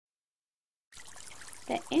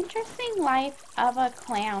The interesting life of a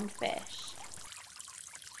clownfish.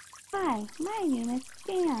 Hi, my name is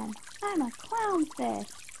Dan. I'm a clownfish.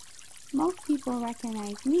 Most people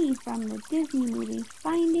recognize me from the Disney movie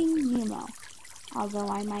Finding Nemo. Although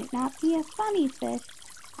I might not be a funny fish,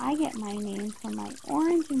 I get my name from my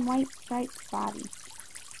orange and white striped body.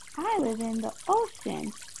 I live in the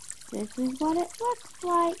ocean. This is what it looks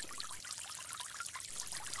like.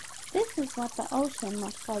 This is what the ocean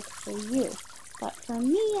looks like for you, but for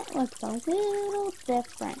me it looks a little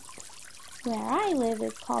different. Where I live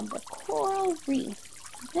is called the coral reef.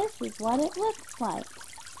 This is what it looks like.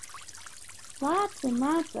 Lots and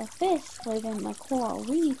lots of fish live in the coral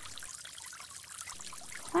reef.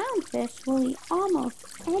 Clownfish will eat almost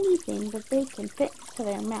anything that they can fit to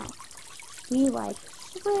their mouth. We like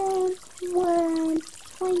shrimp, worms,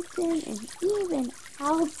 plankton, and even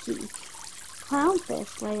algae.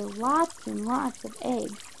 Clownfish lay lots and lots of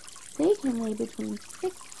eggs. They can lay between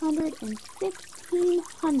 600 and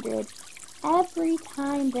 1,600 every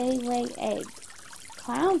time they lay eggs.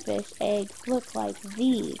 Clownfish eggs look like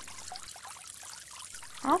these.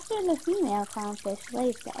 After the female clownfish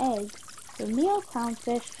lays the eggs, the male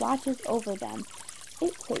clownfish watches over them.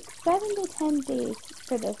 It takes 7 to 10 days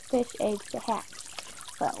for the fish eggs to hatch,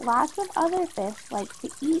 but lots of other fish like to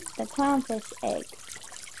eat the clownfish eggs.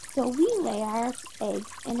 So we lay our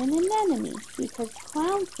eggs in an anemone because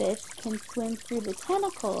clownfish can swim through the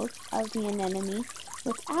tentacles of the anemone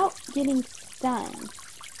without getting stung.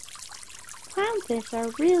 Clownfish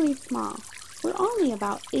are really small. We're only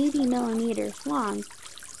about 80 millimeters long,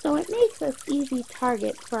 so it makes us easy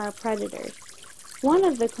targets for our predators. One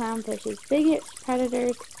of the clownfish's biggest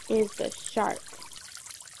predators is the shark.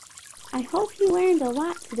 I hope you learned a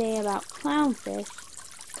lot today about clownfish.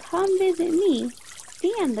 Come visit me,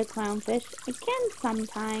 Dan the Clownfish, again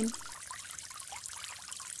sometime.